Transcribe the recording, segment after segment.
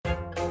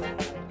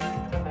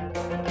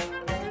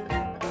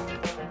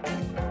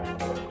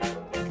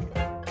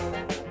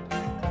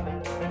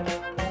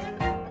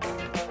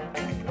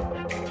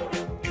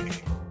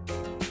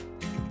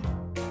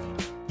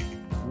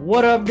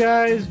What up,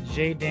 guys?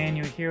 Jay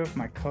Daniel here with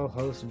my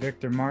co-host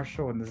Victor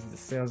Marshall, and this is the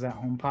Sales at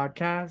Home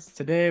podcast.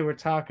 Today, we're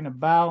talking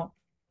about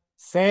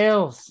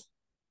sales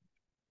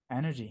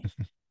energy.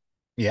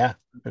 Yeah,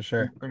 for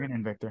sure. Bring it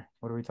in, Victor.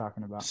 What are we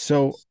talking about?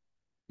 So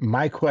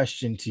my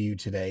question to you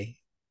today,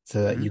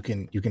 so that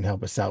Mhm. you can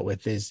help us out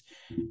with is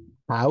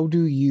how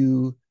do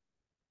you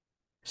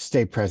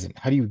stay present?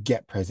 How do you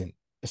get present?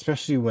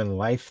 Especially when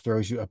life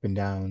throws you up and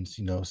downs,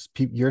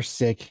 you're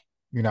sick,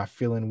 you're not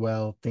feeling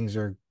well, things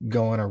are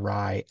going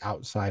awry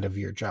outside of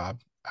your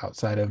job,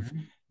 outside of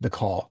Mhm. the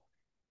call.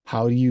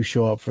 How do you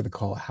show up for the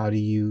call? How do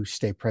you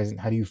stay present?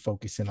 How do you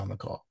focus in on the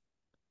call?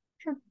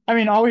 Sure. I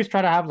mean, always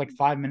try to have like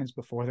 5 minutes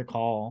before the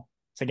call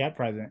to get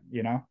present.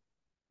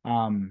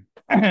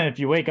 If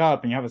you wake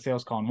up and you have a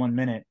sales call in 1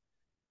 minute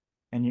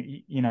and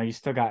you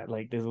still got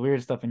like this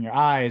weird stuff in your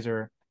eyes,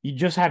 or you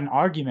just had an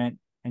argument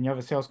and you have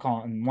a sales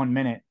call in 1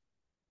 minute,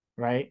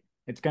 right?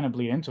 It's gonna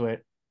bleed into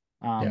it.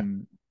 Yeah.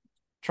 Um,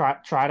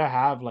 try to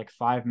have like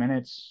 5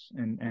 minutes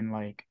and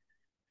like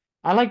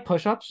I like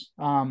push-ups.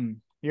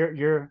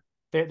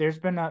 There's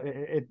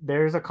been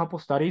there's a couple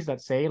studies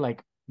that say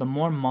like the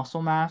more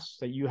muscle mass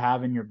that you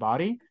have in your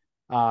body,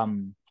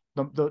 the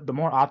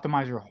more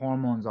optimized your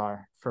hormones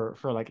are for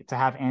like to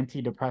have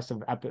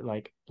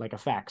antidepressive like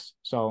effects.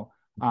 So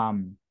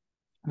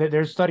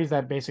there's studies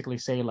that basically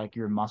say like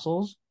your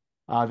muscles,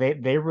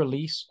 they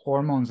release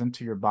hormones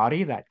into your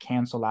body that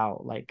cancel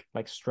out like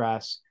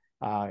stress,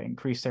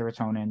 increase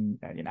serotonin,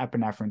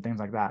 epinephrine, things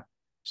like that.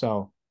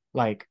 So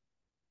like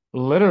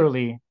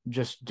literally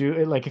just do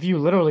it. Like if you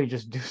literally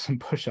just do some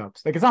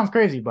push-ups, like it sounds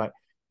crazy, but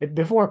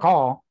before a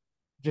call,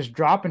 just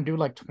drop and do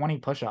like 20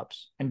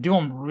 push-ups and do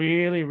them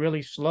really,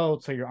 really slow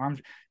so your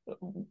arms,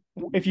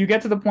 if you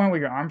get to the point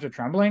where your arms are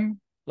trembling,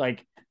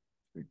 like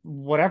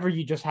whatever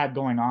you just had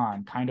going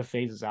on kind of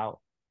phases out,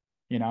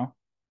 you know?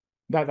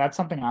 That's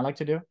something I like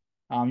to do.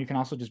 You can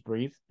also just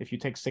breathe. If you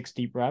take 6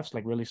 deep breaths,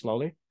 like really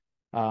slowly,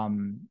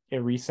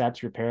 it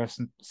resets your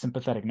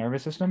parasympathetic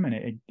nervous system,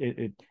 and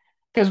it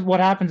because what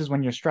happens is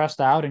when you're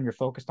stressed out and you're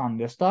focused on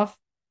this stuff,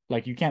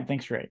 like you can't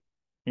think straight.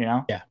 You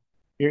know, Yeah.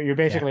 you're Yeah.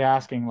 basically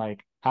asking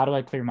like, how do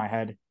I clear my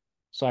head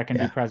so I can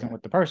be Yeah. present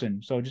with the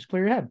person? So just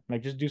clear your head.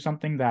 Like just do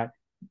something that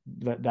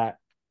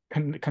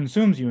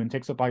consumes you and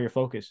takes up all your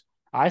focus.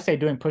 I say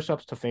doing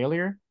push-ups to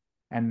failure,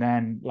 and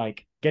then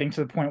like getting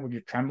to the point where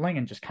you're trembling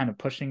and just kind of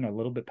pushing a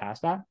little bit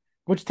past that,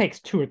 which takes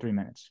 2 or 3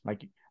 minutes.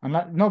 Like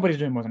unless nobody's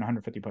doing more than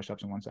 150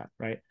 push-ups in one set,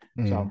 right?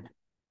 So Mm.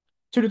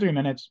 2 to 3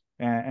 minutes,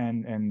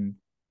 and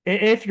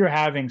if you're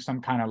having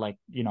some kind of like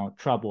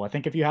trouble, I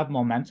think if you have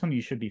momentum,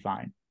 you should be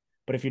fine.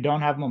 But if you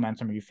don't have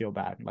momentum or you feel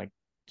bad, like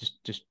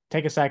just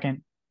take a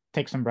second,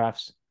 take some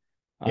breaths,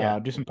 Yeah.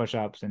 do some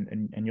push-ups,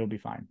 and you'll be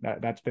fine.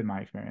 That's been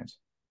my experience.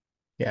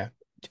 Yeah.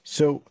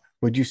 So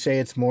would you say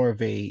it's more of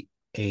a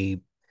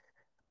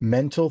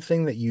mental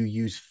thing that you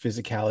use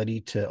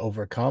physicality to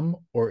overcome,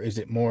 or is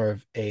it more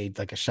of a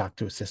like a shock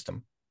to a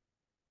system?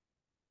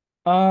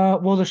 Well,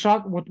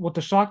 what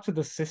the shock to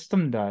the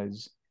system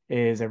does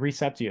is it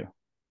resets you,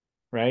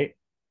 right?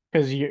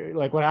 Because you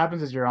like what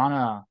happens is you're on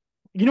a,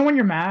 when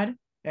you're mad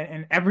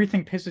and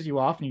everything pisses you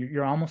off and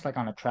you're almost like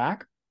on a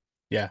track.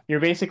 Yeah. You're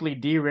basically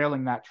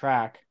derailing that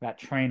track, that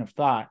train of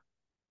thought,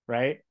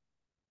 right?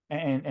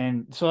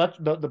 And so that's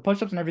the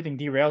push-ups and everything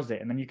derails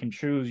it, and then you can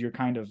choose your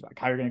kind of like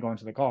how you're gonna go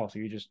into the call. So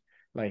you just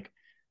like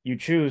you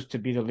choose to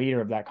be the leader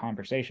of that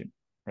conversation,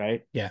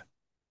 right? Yeah.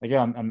 Like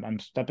yeah, I'm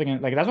stepping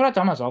in. Like that's what I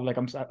tell myself. Like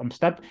I'm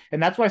step,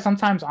 and that's why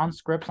sometimes on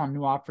scripts on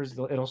new offers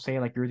it'll say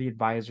like you're the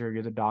advisor,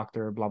 you're the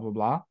doctor, blah blah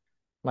blah.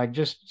 Like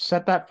just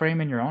set that frame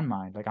in your own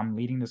mind. Like I'm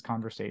leading this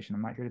conversation.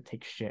 I'm not here to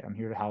take shit. I'm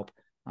here to help.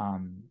 I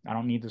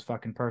don't need this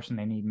fucking person.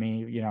 They need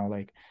me.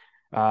 Like,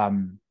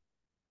 um,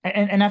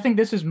 and I think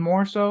this is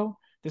more so.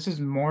 This is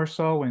more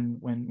so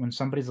when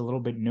somebody's a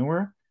little bit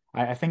newer.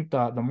 I think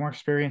the more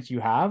experience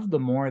you have, the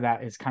more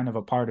that is kind of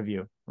a part of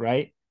you,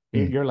 right?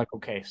 Mm. You're like,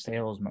 okay,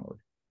 sales mode,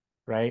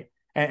 right?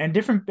 And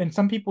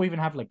some people even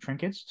have like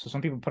trinkets. So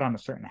some people put on a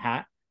certain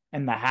hat,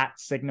 and the hat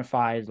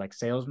signifies like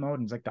sales mode,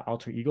 and it's like the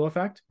alter ego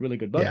effect. Really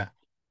good book. Yeah.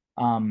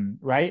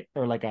 Right?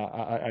 Or like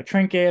a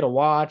trinket, a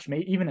watch,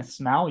 maybe even a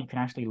smell. You can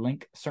actually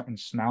link certain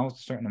smells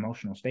to certain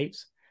emotional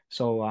states.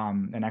 So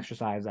an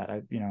exercise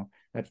that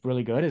that's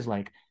really good is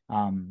like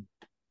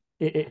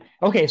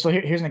okay, so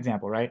here's an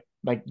example, right?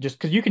 Like just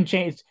because you can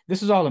change,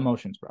 this is all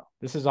emotions, bro.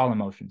 This is all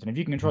emotions. And if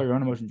you can control your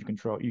own emotions,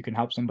 you can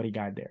help somebody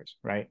guide theirs,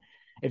 right?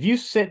 If you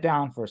sit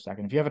down for a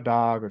second, if you have a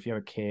dog or if you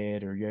have a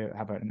kid or you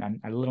have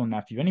a little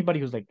nephew,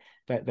 anybody who's like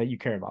that you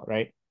care about,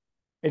 right?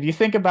 If you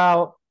think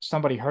about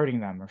somebody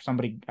hurting them or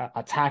somebody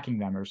attacking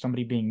them or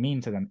somebody being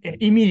mean to them,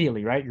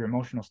 immediately, right? Your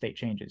emotional state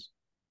changes,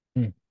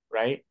 Mm.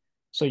 right?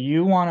 So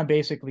you want to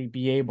basically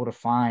be able to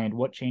find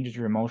what changes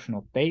your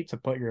emotional state to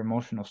put your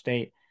emotional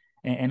state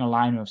in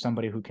alignment with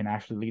somebody who can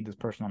actually lead this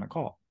person on a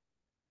call,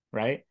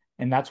 right?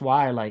 And that's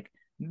why like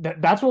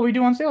that's what we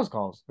do on sales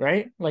calls,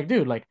 right? Like,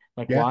 dude, like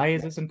Yeah. why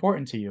is this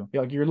important to you?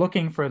 Like you're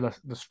looking for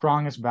the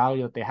strongest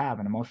value that they have,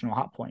 an emotional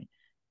hot point,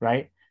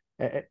 right?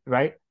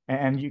 Right?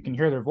 And you can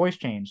hear their voice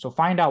change. So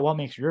find out what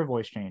makes your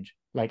voice change.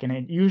 Like, and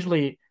it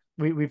usually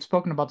we've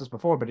spoken about this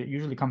before, but it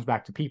usually comes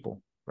back to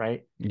people,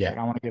 right? Yeah. Like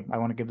I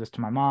want to give this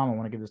to my mom. I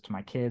want to give this to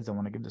my kids. I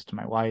want to give this to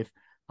my wife.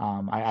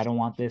 I don't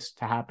want this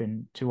to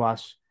happen to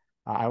us.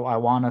 I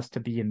want us to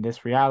be in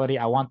this reality.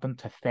 I want them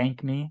to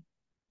thank me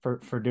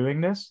for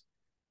doing this.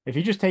 If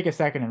you just take a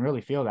second and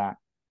really feel that,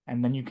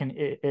 and then you can,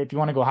 if you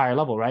want to go higher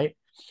level, right?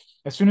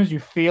 As soon as you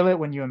feel it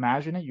when you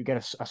imagine it, you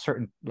get a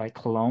certain like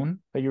cologne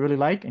that you really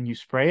like, and you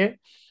spray it.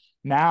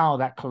 Now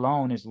that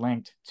cologne is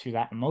linked to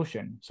that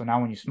emotion. So now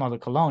when you smell the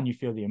cologne, you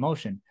feel the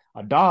emotion.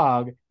 A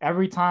dog,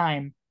 every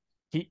day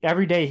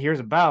he hears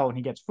a bell and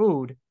he gets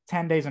food,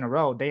 10 days in a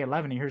row, day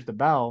 11, he hears the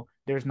bell,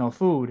 there's no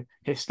food.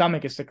 His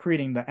stomach is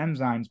secreting the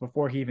enzymes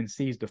before he even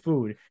sees the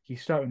food.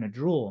 He's starting to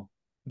drool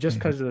just Mhm.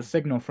 because of the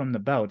signal from the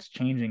bell. It's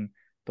changing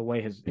the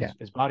way Yeah.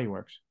 his body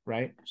works,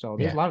 right? So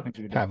there's a Yeah. lot of things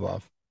you can do.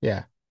 Pavlov.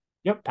 Yeah.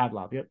 Yep,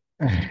 Pavlov.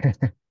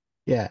 Yep.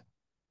 Yeah.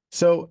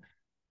 So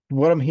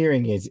what I'm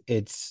hearing is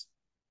it's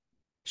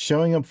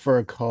showing up for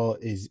a call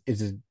is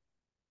a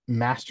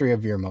mastery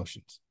of your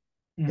emotions.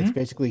 It's Mm-hmm.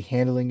 basically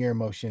handling your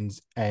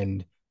emotions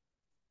and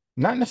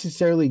not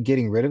necessarily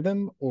getting rid of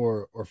them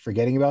or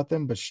forgetting about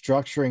them, but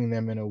structuring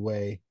them in a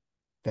way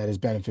that is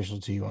beneficial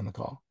to you on the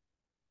call.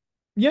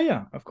 Yeah,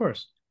 yeah, of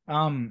course.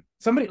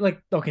 Somebody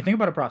like okay, think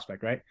about a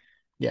prospect, right?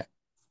 Yeah.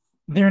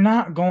 They're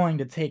not going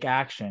to take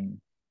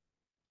action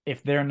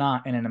if they're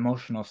not in an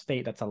emotional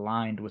state that's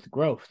aligned with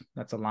growth,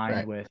 that's aligned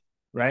Right. with,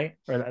 right?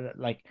 Or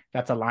like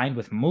that's aligned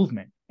with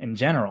movement in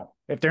general.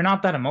 If they're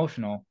not that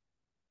emotional,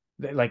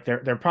 like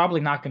they're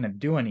probably not going to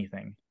do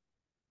anything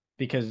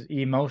because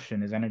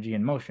emotion is energy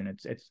in motion.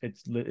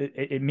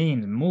 It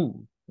means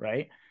move,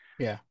 right?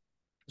 Yeah.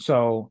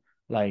 So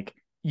like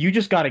you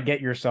just got to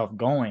get yourself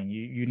going.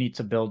 You need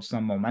to build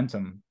some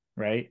momentum,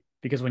 right?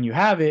 Because when you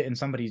have it and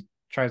somebody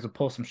tries to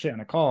pull some shit on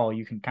a call,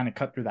 you can kind of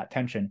cut through that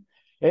tension.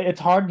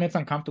 It's hard and it's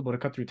uncomfortable to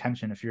cut through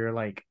tension if you're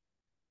like,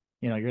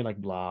 you're like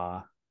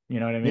blah. You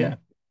know what I Yeah. mean? Yeah,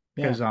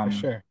 Because for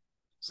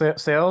sure.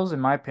 sales, in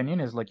my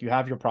opinion, is like you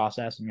have your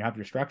process and you have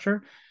your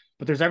structure,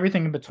 but there's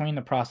everything in between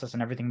the process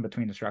and everything in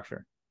between the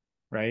structure,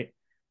 right?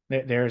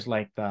 There's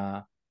like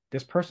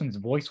this person's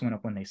voice went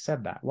up when they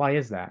said that. Why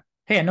is that?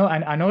 Hey,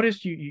 I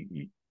noticed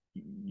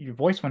your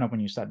voice went up when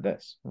you said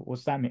this.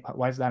 What's that mean?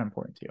 Why is that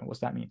important to you?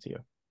 What's that mean to you?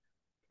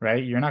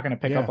 Right? You're not going to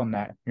pick up Yeah. on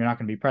that. You're not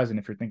going to be present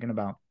if you're thinking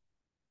about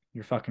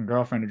your fucking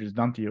girlfriend who just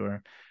dumped you,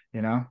 or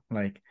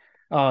like,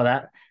 oh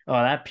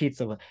that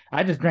pizza.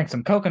 I just drank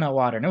some coconut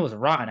water and it was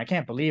rotten. I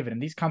can't believe it.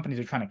 And these companies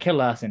are trying to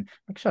kill us. And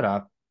like, shut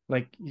up.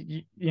 Like,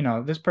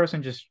 this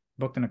person just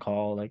booked in a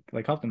call.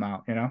 Like help them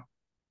out.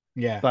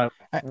 Yeah. But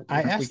I we asked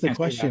the can't see that.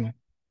 question.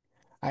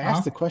 I asked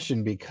Uh-huh. the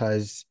question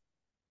because,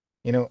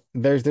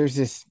 there's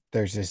this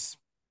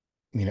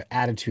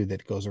attitude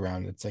that goes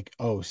around. It's like,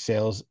 oh,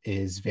 sales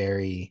is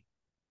very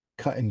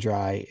cut and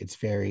dry. It's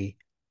very,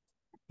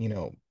 you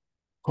know,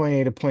 point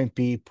A to point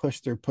B,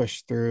 push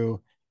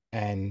through,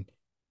 and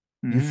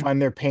you Hmm.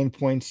 find their pain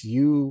points,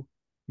 you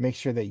make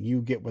sure that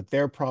you get what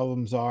their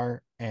problems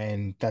are,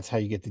 and that's how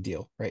you get the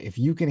deal, right? If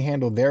you can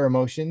handle their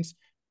emotions,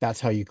 that's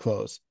how you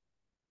close.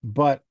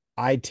 But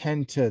I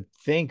tend to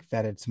think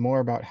that it's more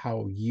about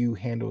how you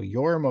handle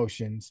your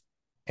emotions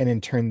and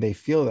in turn they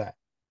feel that.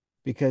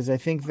 Because I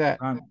think that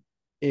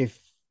if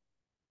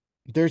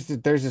there's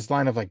this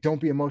line of like,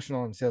 don't be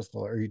emotional on sales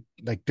call, or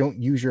like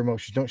don't use your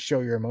emotions, don't show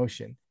your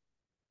emotion.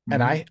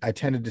 And Hmm. I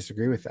tend to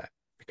disagree with that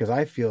because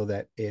I feel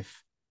that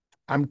if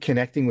I'm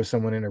connecting with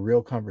someone in a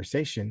real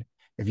conversation,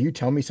 if you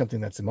tell me something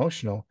that's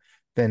emotional,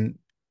 then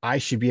I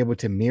should be able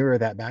to mirror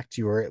that back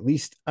to you, or at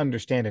least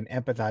understand and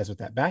empathize with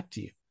that back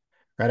to you,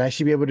 right? I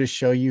should be able to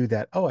show you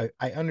that, oh,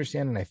 I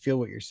understand and I feel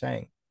what you're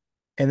saying.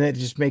 And that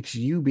just makes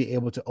you be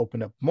able to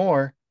open up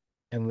more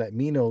and let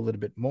me know a little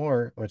bit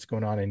more what's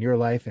going on in your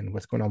life and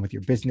what's going on with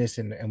your business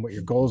and what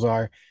your goals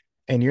are.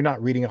 And you're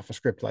not reading off a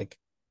script like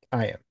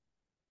I am.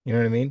 You know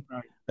what I mean?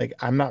 Right. Like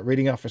I'm not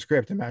reading off a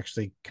script. I'm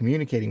actually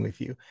communicating with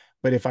you.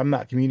 But if I'm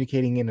not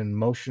communicating in an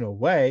emotional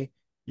way,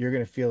 you're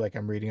going to feel like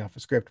I'm reading off a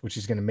script, which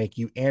is going to make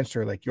you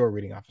answer like you're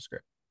reading off a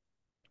script.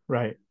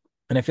 Right.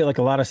 And I feel like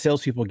a lot of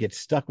salespeople get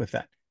stuck with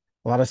that.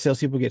 A lot of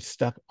salespeople get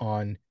stuck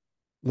on,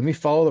 let me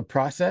follow the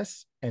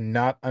process and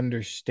not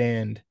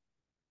understand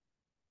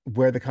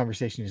where the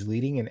conversation is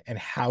leading and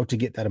how to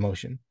get that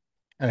emotion.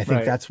 And I think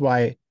Right. that's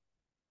why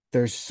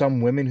there's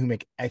some women who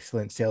make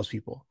excellent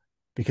salespeople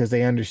because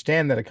they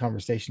understand that a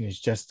conversation is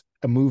just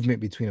a movement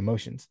between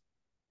emotions.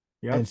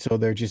 And Yep. so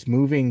they're just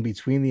moving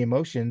between the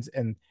emotions.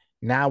 And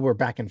now we're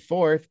back and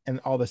forth. And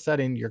all of a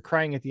sudden you're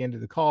crying at the end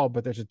of the call,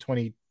 but there's a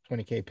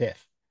 20K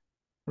piff.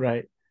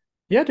 Right.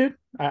 Yeah, dude.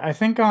 I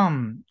think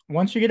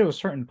once you get to a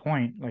certain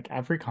point, like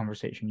every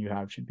conversation you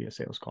have should be a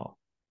sales call.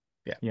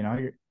 Yeah.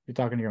 You're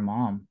talking to your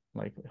mom,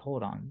 like,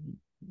 hold on,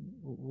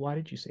 why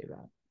did you say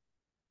that?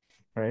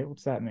 Right?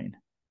 What's that mean?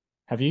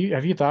 Have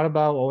you thought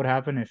about what would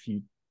happen if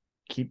you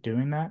keep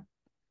doing that?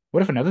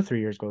 What if another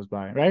 3 years goes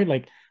by, right?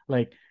 Like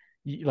like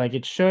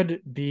it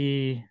should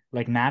be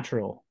like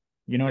natural.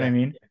 You know what I Yeah.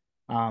 mean?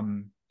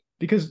 Um,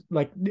 because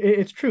like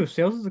it's true,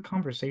 sales is a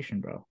conversation,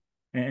 bro.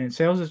 And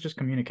sales is just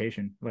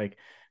communication. Like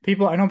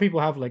people, I know people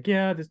have like,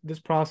 yeah, this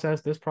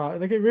process,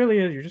 like it really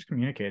is. You're just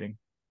communicating.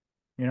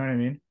 You know what I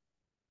mean?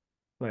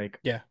 Like,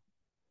 Yeah.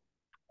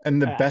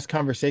 And the uh, best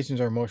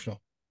conversations are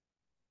emotional.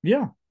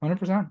 yeah,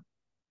 100%.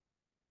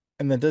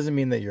 And that doesn't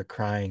mean that you're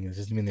crying. It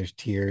doesn't mean there's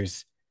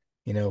tears,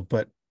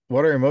 but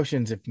what are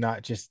emotions if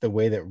not just the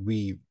way that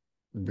we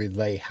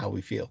relay how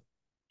we feel?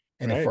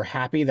 And if Right. we're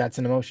happy, that's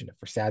an emotion. If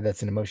we're sad,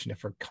 that's an emotion.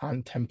 If we're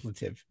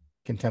contemplative,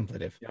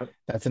 Yep.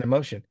 that's an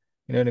emotion.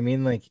 You know what I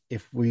mean? Like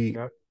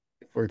Yep.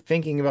 if we're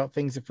thinking about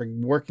things, if we're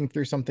working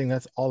through something,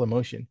 that's all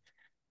emotion.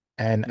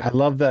 And Yep.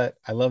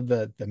 I love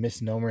the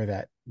misnomer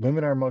that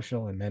women are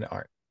emotional and men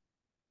aren't,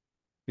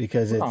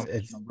 because We're all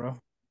it's emotional, bro.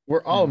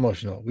 we're all Yeah.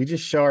 emotional. We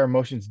just show our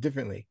emotions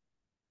differently.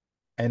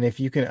 And if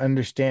you can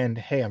understand,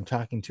 hey, I'm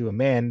talking to a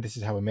man, this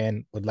is how a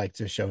man would like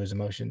to show his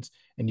emotions,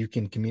 and you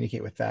can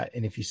communicate with that.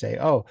 And if you say,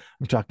 oh,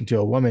 I'm talking to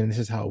a woman, this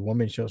is how a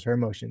woman shows her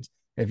emotions,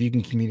 and if you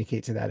can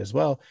communicate to that as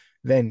well,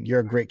 then you're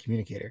a great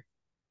communicator.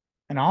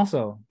 And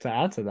also to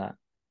add to that,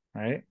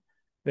 right?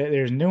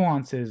 There's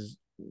nuances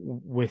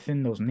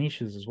within those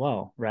niches as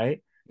well,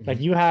 right? Like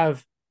Mhm. you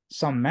have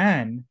some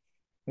men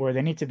where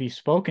they need to be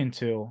spoken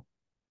to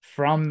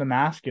from the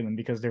masculine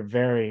because they're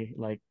very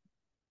like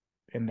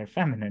in their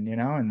feminine,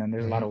 and then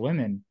there's a lot Mhm. of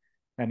women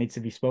that need to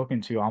be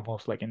spoken to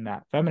almost like in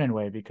that feminine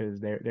way because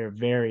they're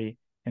very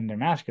in their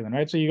masculine,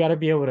 right? So you got to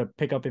be able to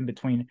pick up in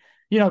between,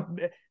 you know,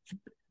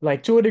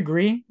 like to a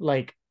degree,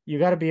 like you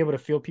got to be able to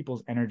feel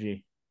people's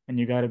energy and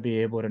you got to be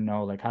able to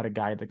know like how to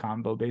guide the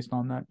combo based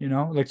on that.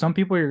 Like some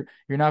people you're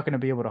not going to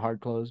be able to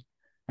hard close,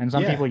 and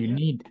some Yeah, people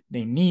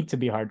they need to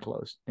be hard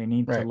closed. They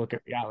need to right. look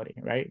at reality,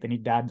 right? They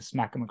need dad to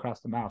smack them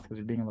across the mouth because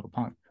they're being a little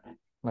punk.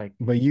 Like,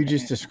 But you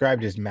just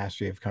described as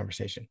mastery of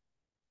conversation.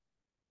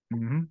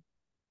 mm-hmm,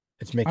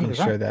 It's making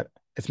sure 100%. that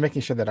it's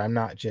making sure that I'm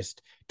not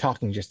just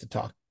talking just to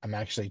talk. I'm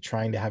actually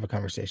trying to have a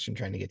conversation,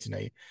 trying to get to know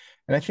you.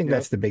 And I think Yep.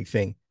 that's the big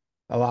thing.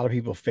 A lot of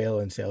people fail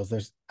in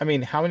sales. I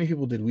mean, how many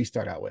people did we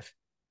start out with,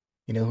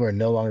 who are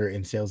no longer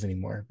in sales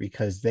anymore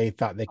because they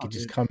thought they Oh, could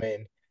just dude. come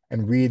in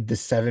and read the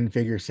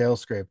 7-figure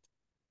sales script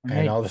and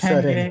Make all of a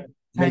 10K, sudden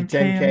make 10K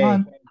a 10K.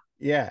 month,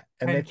 Yeah.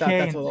 And they thought 10K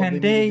that's in all they 10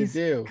 needed to days.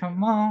 do.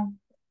 Come on.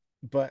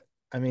 But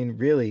I mean,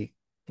 really,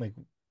 like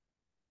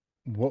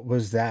what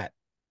was that?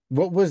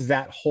 What was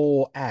that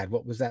whole ad?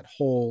 What was that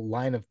whole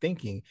line of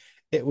thinking?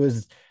 It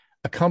was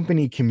a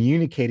company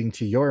communicating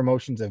to your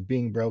emotions of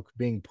being broke,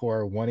 being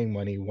poor, wanting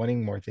money,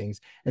 wanting more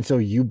things. And so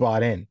you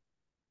bought in,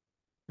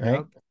 right?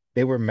 Yep.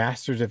 They were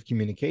masters of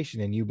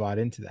communication and you bought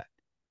into that.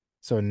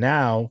 So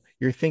now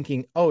you're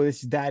thinking, oh,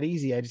 this is that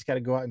easy. I just got to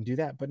go out and do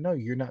that. But no,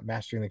 you're not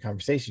mastering the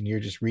conversation.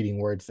 You're just reading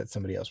words that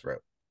somebody else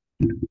wrote.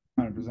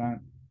 100%.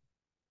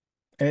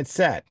 And it's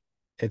sad.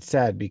 It's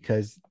sad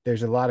because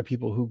there's a lot of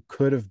people who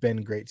could have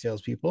been great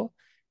salespeople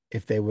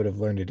if they would have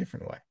learned a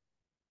different way.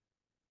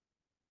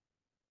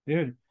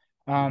 Dude.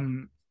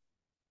 Um,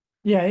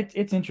 yeah,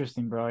 it's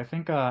interesting, bro. I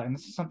think and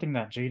this is something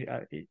that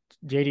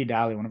JD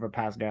Daly, one of our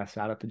past guests,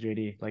 shout out to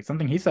JD, like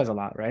something he says a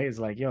lot, right? Is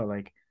like, yo,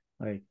 like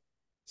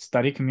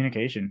study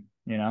communication,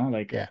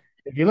 like Yeah,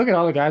 if you look at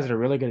all the guys that are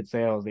really good at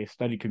sales, they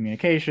study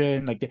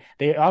communication. Like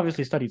they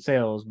obviously studied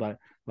sales, but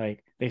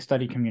like they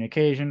study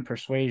communication,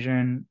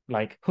 persuasion.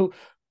 Like who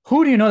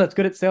do you know that's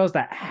good at sales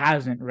that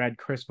hasn't read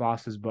Chris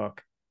Voss's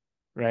book,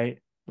 right?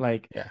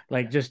 Like yeah,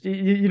 like just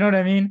you know what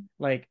I mean?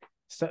 Like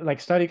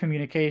study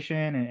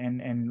communication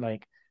and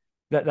like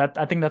that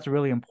I think that's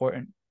really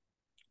important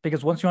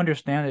because once you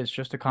understand it's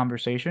just a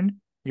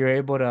conversation, you're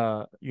able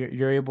to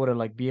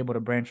like be able to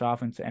branch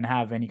off and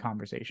have any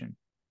conversation,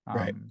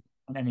 right,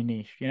 in any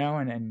niche,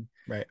 and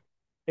right.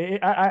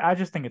 I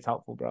just think it's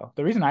helpful, bro.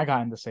 The reason I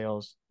got into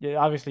sales, yeah,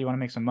 obviously you want to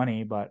make some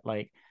money, but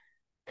like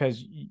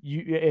because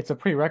it's a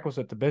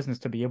prerequisite to business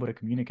to be able to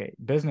communicate.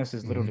 Business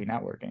is Hmm. literally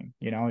networking.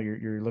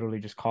 You're literally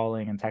just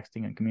calling and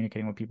texting and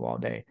communicating with people all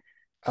day.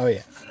 Oh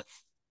yeah.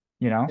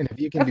 You know, And if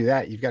you can do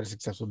that, you've got a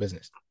successful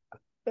business.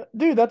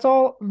 dude, that's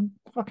all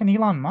fucking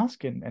Elon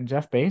Musk and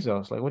Jeff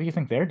Bezos. Like, what do you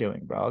think they're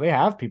doing, bro? They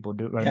have people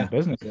running their Yeah.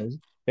 businesses.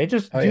 They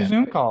just Oh do yeah.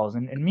 Zoom calls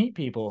and meet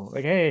people.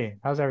 Like, hey,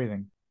 how's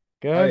everything?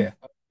 Oh Good, yeah.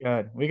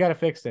 good. We got to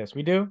fix this.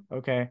 We do?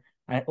 Okay.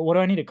 What do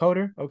I need? A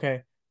coder?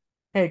 Okay.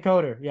 Hey,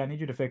 coder. Yeah, I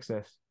need you to fix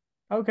this.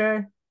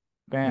 Okay.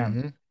 Bam.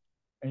 Hmm.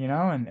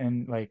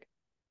 And like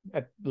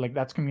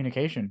that's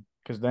communication.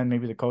 Because then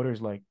maybe the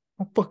coder's like,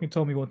 don't fucking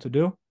tell me what to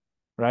do,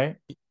 right?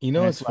 You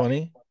know And what's it's like,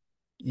 funny?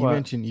 You what?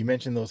 mentioned you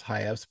mentioned those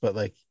high ups, but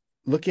like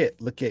look at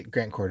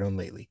Grant Cardone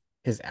lately.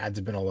 His ads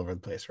have been all over the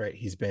place, right?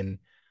 He's been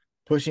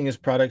pushing his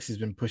products, he's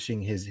been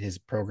pushing his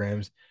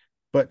programs,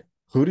 but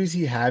who does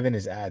he have in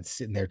his ads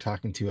sitting there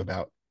talking to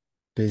about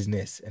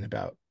business and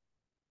about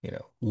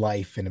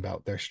life and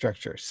about their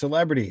structure?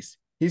 Celebrities.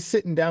 He's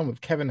sitting down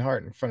with Kevin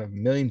Hart in front of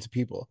millions of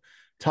people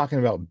talking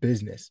about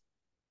business.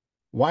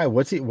 Why?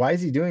 Why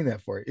is he doing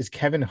that for? Is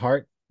Kevin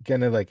Hart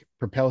gonna like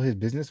propel his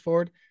business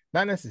forward?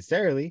 Not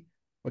necessarily.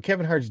 What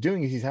Kevin Hart's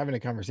doing is he's having a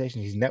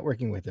conversation, he's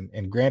networking with him,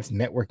 and Grant's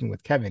networking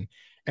with Kevin.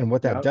 And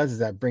what that Yep. does is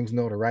that brings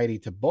notoriety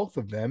to both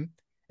of them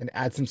and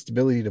adds some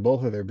stability to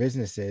both of their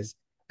businesses.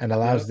 and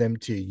allows Yep. them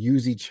to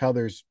use each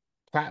other's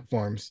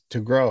platforms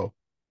to grow.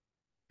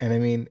 And I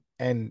mean,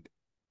 and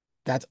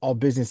that's all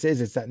business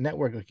is. It's that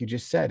network, like you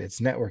just said. It's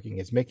networking.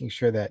 It's making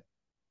sure that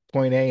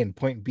point A and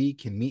point B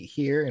can meet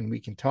here, and we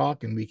can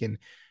talk, and we can,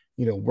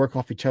 work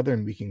off each other,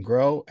 and we can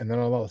grow. And then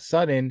all of a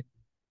sudden,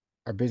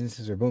 our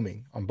businesses are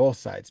booming on both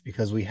sides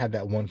because we had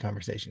that one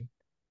conversation.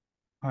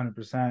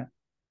 100%.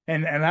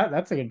 And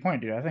that's a good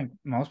point, dude. I think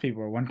most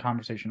people are one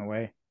conversation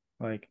away.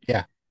 Like,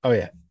 Yeah. Oh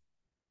yeah.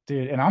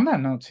 dude, and on that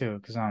note too,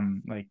 because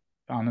I'm like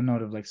on the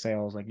note of like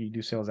sales, like you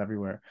do sales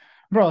everywhere.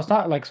 Bro, it's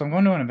not like so I'm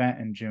going to an event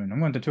in June. I'm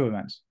going to two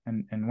events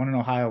and one in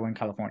Ohio, one in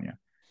California.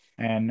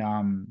 And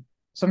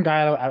some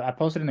guy I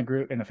posted in the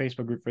group in the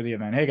Facebook group for the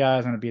event. Hey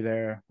guys, I'm gonna be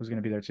there. Who's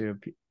gonna be there too?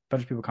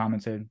 Bunch of people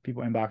commented,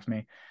 people inboxed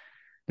me.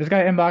 This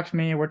guy inboxed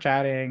me, we're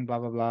chatting, blah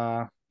blah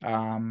blah.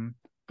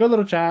 Good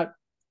little chat.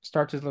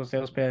 Starts his little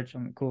sales pitch.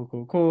 I'm like, cool,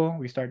 cool, cool.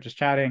 We start just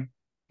chatting,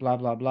 blah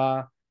blah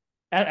blah.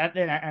 And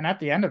at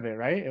the end of it,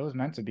 right? It was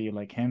meant to be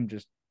like him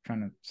just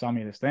trying to sell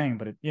me this thing,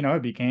 but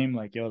it became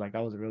like, yo, like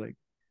that was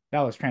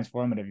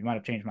transformative. You might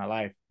have changed my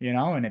life,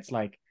 And it's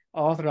like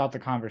all throughout the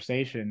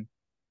conversation,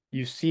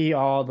 you see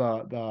all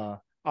the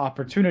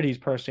opportunities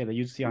per se that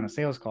you'd see on a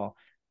sales call,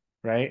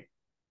 right?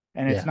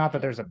 And it's Yeah. not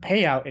that there's a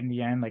payout in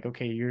the end, like,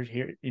 okay, you're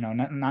here,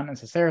 not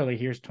necessarily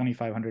here's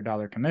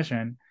 $2,500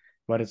 commission,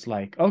 but it's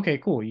like, okay,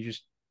 cool. You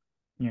just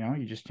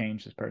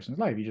changed this person's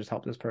life. You just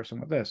helped this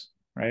person with this,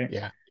 right?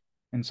 Yeah.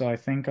 And so I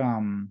think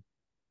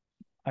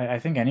I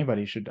think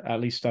anybody should at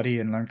least study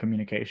and learn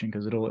communication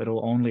because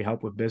it'll only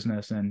help with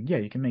business and yeah,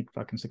 you can make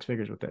fucking six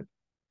figures with it.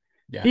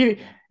 Yeah.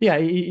 Yeah,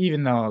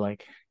 even though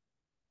like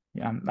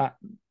yeah, I'm not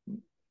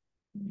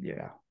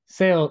yeah.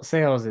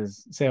 Sales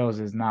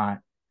is not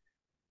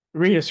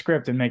read a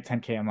script and make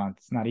 10K a month.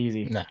 It's not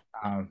easy. No.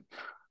 Um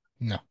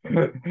No.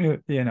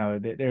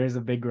 there is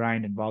a big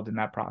grind involved in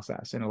that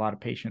process and a lot of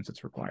patience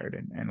that's required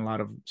and a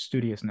lot of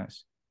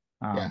studiousness.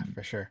 Yeah, Um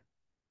for sure.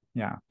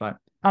 yeah, but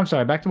I'm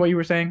sorry, back to what you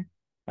were saying.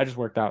 I just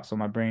worked out, so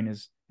my brain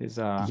is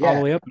all the Yeah.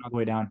 way up and all the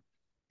way down.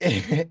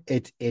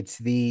 It's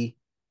the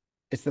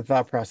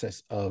thought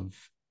process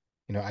of,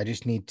 I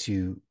just need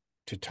to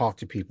talk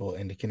to people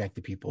and to connect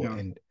to people, Yeah.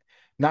 and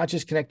not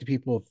just connect to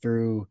people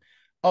through,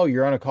 oh,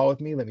 you're on a call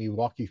with me, let me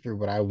walk you through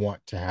what I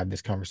want to have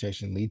this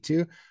conversation lead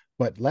to,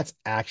 but let's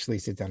actually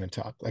sit down and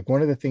talk. Like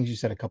one of the things you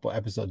said a couple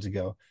episodes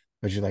ago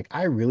was you're like,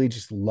 I really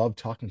just love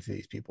talking to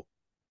these people.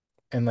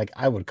 And like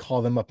I would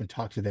call them up and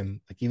talk to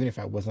them, like even if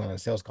I wasn't on a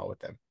sales call with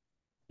them.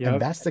 And Yep.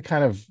 that's the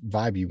kind of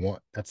vibe you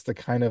want. That's the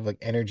kind of like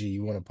energy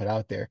you want to put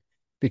out there,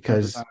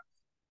 because 100%.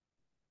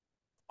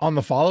 on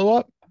the follow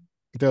up,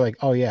 they're like,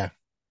 oh yeah,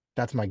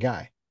 that's my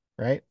guy,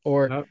 right?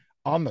 Or Yep.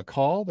 on the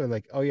call, they're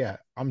like, oh yeah,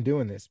 I'm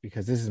doing this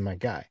because this is my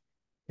guy.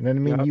 You know what I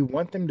mean? Yep. You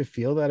want them to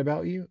feel that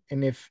about you,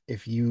 and if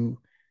you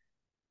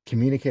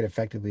communicate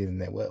effectively, then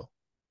they will.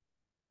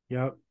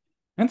 Yep.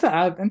 And to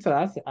add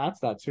to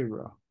that too,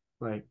 bro.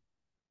 Like,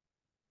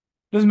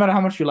 doesn't matter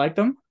how much you like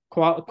them,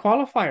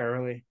 qualify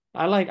early.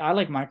 I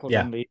like Michael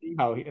Yeah, Dunleavy,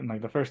 how in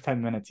like the first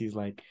 10 minutes he's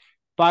like,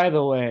 by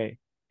the way,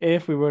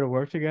 if we were to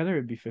work together,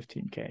 it'd be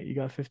 15K. You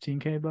got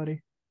 15K,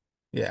 buddy?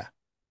 yeah,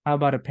 How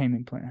about a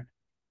payment plan?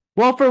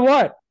 Well, for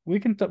what? We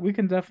can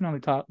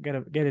definitely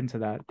get into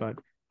that, but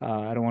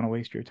I don't want to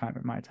waste your time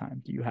or my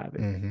time. Do you have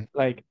it? hmm,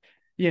 Like,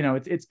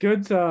 it's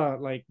good to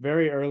like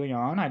very early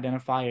on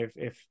identify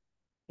if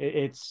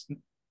it's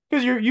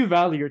because you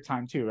value your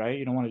time too, right?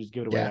 You don't want to just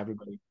give it away to yeah,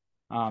 everybody,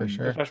 for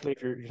sure. especially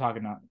if you're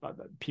talking about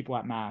the people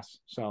at mass.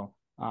 So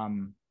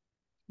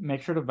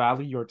make sure to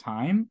value your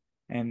time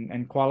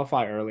and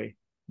qualify early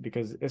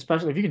because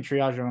especially if you can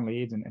triage your own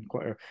leads and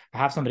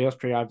have somebody else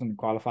triage them and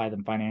qualify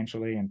them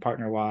financially and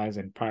partner wise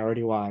and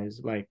priority wise,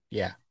 like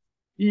Yeah.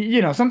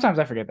 sometimes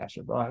I forget that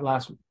shit. But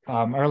last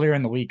earlier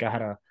in the week,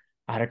 I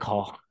had a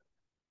call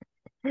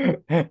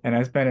and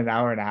I spent an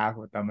hour and a half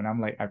with them, and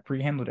I'm like, I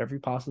pre-handled every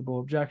possible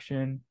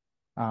objection,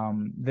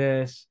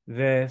 this,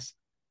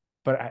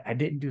 but I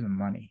didn't do the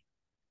money.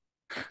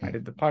 I Mm,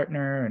 did the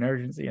partner and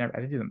urgency, and I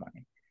didn't do the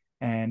money,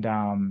 and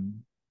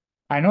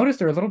I noticed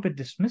they're a little bit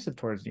dismissive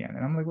towards the end,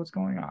 and I'm like, what's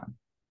going on?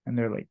 And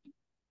they're like,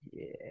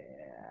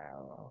 yeah,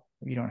 well,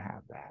 we don't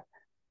have that,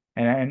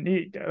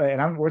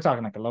 we're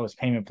talking like the lowest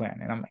payment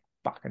plan, and I'm like,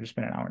 fuck, I just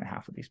spent an hour and a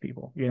half with these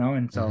people,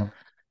 and so mhm.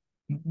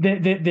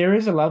 there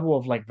is a level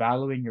of like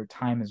valuing your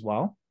time as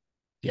well.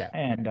 Yeah.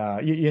 And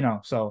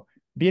so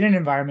be in an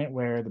environment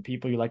where the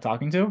people you like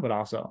talking to, but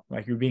also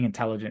like you're being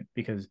intelligent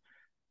because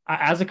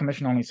as a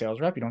commission only sales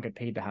rep, you don't get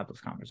paid to have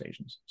those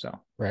conversations. So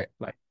Right.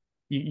 like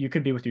you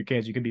could be with your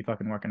kids, you could be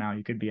fucking working out,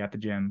 you could be at the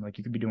gym, like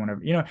you could be doing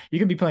whatever, you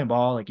could be playing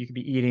ball, like you could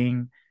be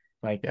eating,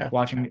 like Yeah.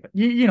 watching,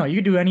 you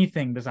could do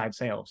anything besides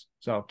sales.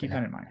 So keep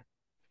Yeah. that in mind.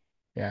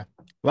 Yeah.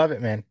 Love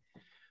it, man.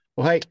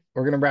 Well, hey,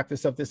 we're gonna wrap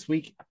this up this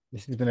week.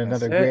 This has been That's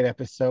another great it.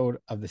 episode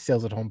of the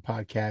Sales at Home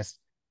podcast.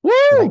 Like,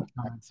 Woo!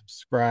 comment,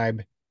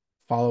 subscribe,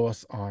 follow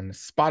us on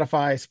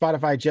Spotify.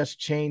 Spotify just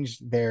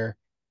changed their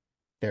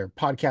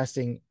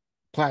podcasting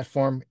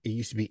platform. It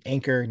used to be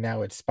Anchor,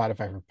 now it's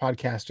Spotify for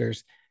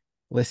podcasters.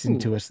 Listen Ooh,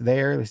 to us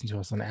there, listen to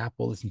us on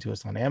Apple, listen to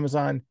us on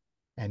Amazon,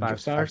 and give Five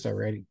us a five stars. star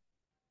rating.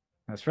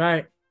 That's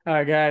right. All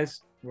right,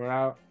 guys, we're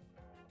out.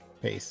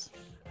 Peace.